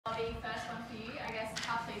Forde, first one for you. I guess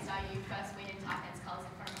how pleased are you first win in Titans colours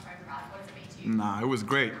in front of a home crowd? What does it mean to you? Nah, it was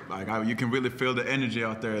great. Like you can really feel the energy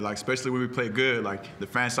out there. Like especially when we play good. Like the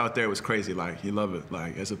fans out there was crazy. Like you love it.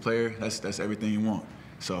 Like as a player, that's everything you want.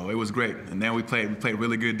 So it was great. And then we played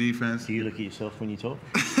really good defense. Do you look at yourself when you talk?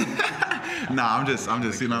 Nah, I'm just,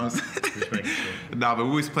 you know what I'm saying? Nah, but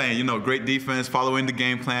we was playing, you know, great defense, following the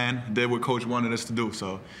game plan, did what coach wanted us to do.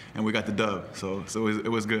 So, and we got the dub. So it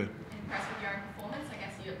was good. Impressed with your own performance? I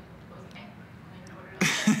guess you wasn't I don't even know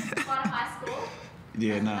what it was. Quite a high score.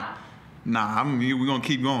 Yeah, nah. We're gonna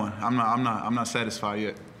keep going. I'm not satisfied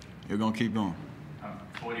yet. We're gonna keep going.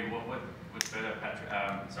 Forde, what's better, Patrick?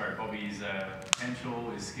 Bobi's potential,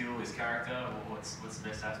 his skill, his character. What's the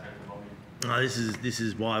best aspect of Bobi? This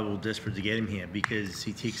is why we're desperate to get him here, because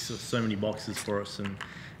he ticks so many boxes for us, and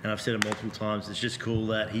I've said it multiple times. It's just cool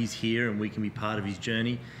that he's here and we can be part of his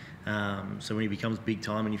journey. So when he becomes big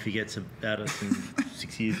time and he forgets about us in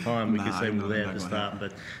 6 years' time, we can say we're there at the start.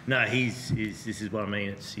 But no, this is what I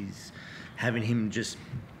mean. He's having him just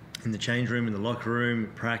in the change room, in the locker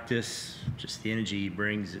room, practice, just the energy he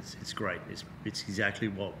brings. It's great. It's exactly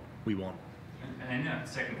what we want. And in that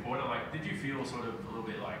second quarter, like, did you feel sort of a little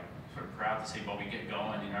bit like sort of proud to see Bobi get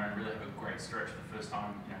going, you know, and really have a great stretch for the first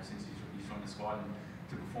time, you know, since he's joined the squad, and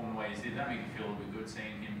to perform the way he did? That made you feel a bit good,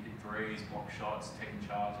 seeing him hit threes, block shots, taking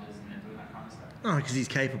charges, and then doing that kind of stuff. Oh, because he's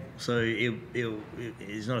capable. So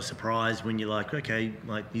it's not a surprise when you're like, okay,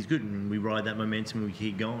 like he's good, and we ride that momentum and we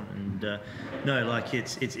keep going. And no, like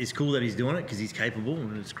it's cool that he's doing it because he's capable,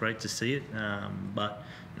 and it's great to see it. But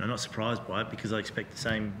you know, not surprised by it because I expect the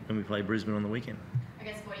same when we play Brisbane on the weekend. I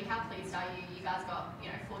guess, Forde, how pleased are you? You guys got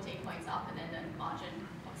 14 points up, and then the margin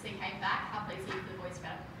obviously came back. How pleased are you for the boys to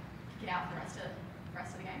kick it out for the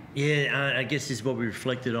rest of the game? Yeah, I guess this is what we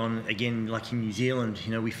reflected on again, like in New Zealand.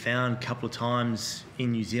 You know, we found a couple of times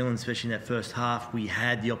in New Zealand, especially in that first half, we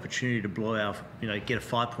had the opportunity to blow out, get a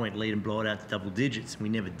 5-point lead and blow it out to double digits, and we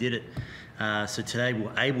never did it. So today we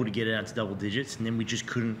were able to get it out to double digits, and then we just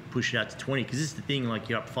couldn't push it out to 20. Because this is the thing, like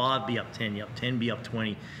you're up 5, be up 10, you're up 10, be up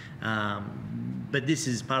 20. But this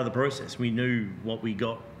is part of the process. We knew what we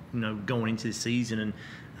got, going into the season,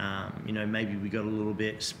 and maybe we got a little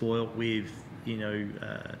bit spoilt with,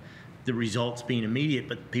 the results being immediate,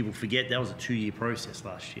 but people forget that was a 2-year process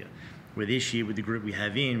last year. Where this year, with the group we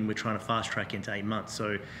have in, we're trying to fast track into 8 months.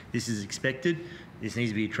 So this is expected. This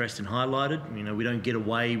needs to be addressed and highlighted. We don't get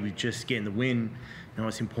away with just getting the win.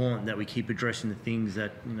 It's important that we keep addressing the things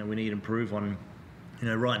that we need to improve on.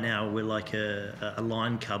 Right now we're like a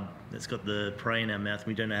lion cub that's got the prey in our mouth and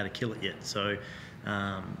we don't know how to kill it yet. So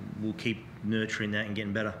we'll keep nurturing that and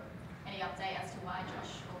getting better. Any update as to why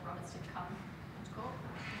Josh or Roberts didn't come onto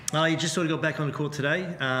court? He just sort of got back on the court today.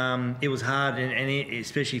 It was hard,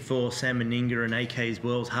 especially for Sam Meninga and AK as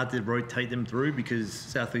well. It was hard to rotate them through because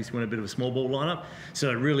South East went a bit of a small ball lineup. So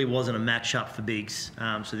it really wasn't a match-up for bigs.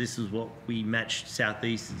 So this is what we matched South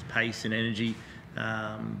East's pace and energy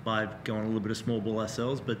by going a little bit of small ball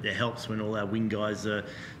ourselves, but it helps when all our wing guys are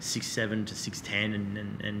 6'7" to 6'10"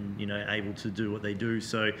 and able to do what they do.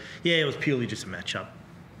 So yeah, it was purely just a match-up.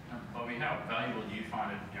 Bobi, how valuable do you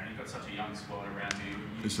find it? You've got such a young squad around you.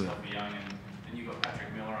 You yourself are young, and you've got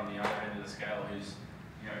Patrick Miller on the other end of the scale, who's,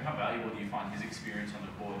 how valuable do you find his experience on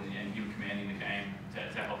the court and him commanding the game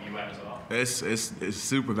to help you out as well? It's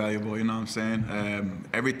super valuable, you know what I'm saying?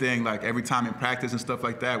 Everything, like every time in practice and stuff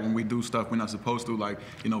like that, when we do stuff we're not supposed to, like,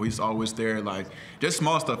 he's always there, like, just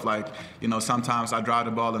small stuff, like, sometimes I drive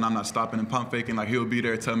the ball and I'm not stopping and pump faking, like, he'll be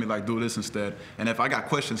there tell me, like, do this instead. And if I got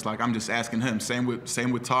questions, like, I'm just asking him. Same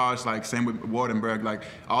with Taj, like, same with Wardenberg, like,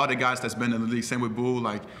 all the guys that's been in the league, same with Boo,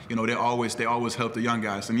 like, they always help the young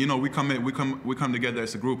guys. And, we come together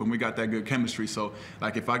as a group and we got that good chemistry. So,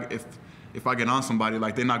 like, if I get on somebody,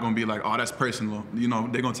 like, they're not going to be like, oh, that's personal.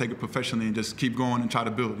 They're going to take it professionally and just keep going and try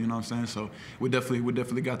to build, you know what I'm saying? So we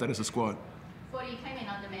definitely got that as a squad. Forde, you came in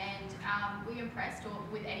on demand. Were you impressed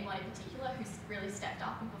with anyone in particular who's really stepped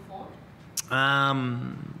up and performed?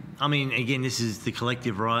 I mean, again, this is the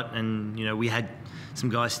collective, right? And, we had some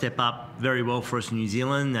guys step up very well for us in New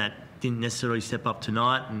Zealand that didn't necessarily step up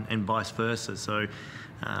tonight and vice versa. So,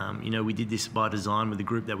 we did this by design with the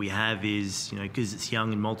group that we have is, because it's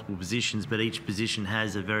young in multiple positions, but each position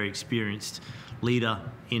has a very experienced leader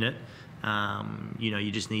in it.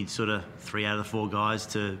 You just need sort of 3 out of the 4 guys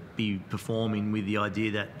to be performing with the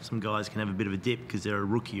idea that some guys can have a bit of a dip because they're a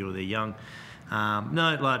rookie or they're young.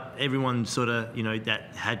 No, like everyone sort of,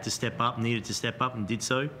 that had to step up, needed to step up and did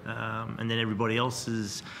so. And then everybody else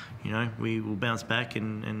is, we will bounce back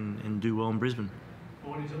and do well in Brisbane.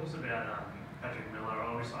 Forde, tell us about Patrick Miller.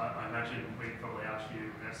 Obviously, I imagine we probably asked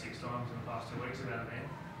you about 6 times in the past 2 weeks about him.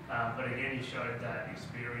 But again, he showed that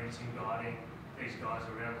experience in guiding these guys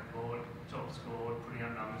around the court, top scored, putting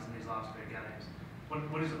up numbers in these last 2 games.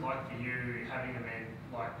 What is it like for you having a man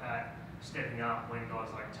like Pat stepping up when guys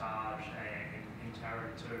like Taj and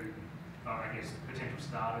Tarrant too, I guess, potential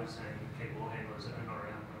starters and key ball handlers are not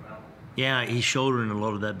around for Melbourne? Yeah, he's shouldering a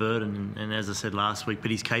lot of that burden, and as I said last week,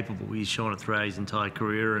 but he's capable. He's shown it throughout his entire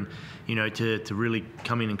career, and to really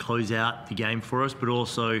come in and close out the game for us, but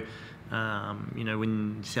also.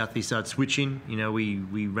 When South East started switching,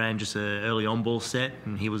 we ran just an early on-ball set,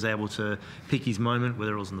 and he was able to pick his moment,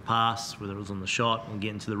 whether it was on the pass, whether it was on the shot, and get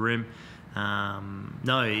into the rim.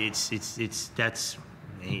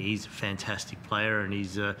 He's a fantastic player, and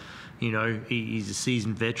he's he's a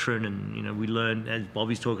seasoned veteran, and we learn, as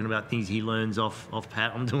Bobby's talking about things he learns off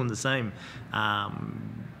Pat. I'm doing the same.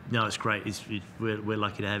 It's great. We're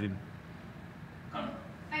lucky to have him.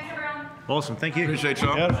 Thanks, everyone. Awesome. Thank you. Appreciate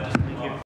y'all. Thank you.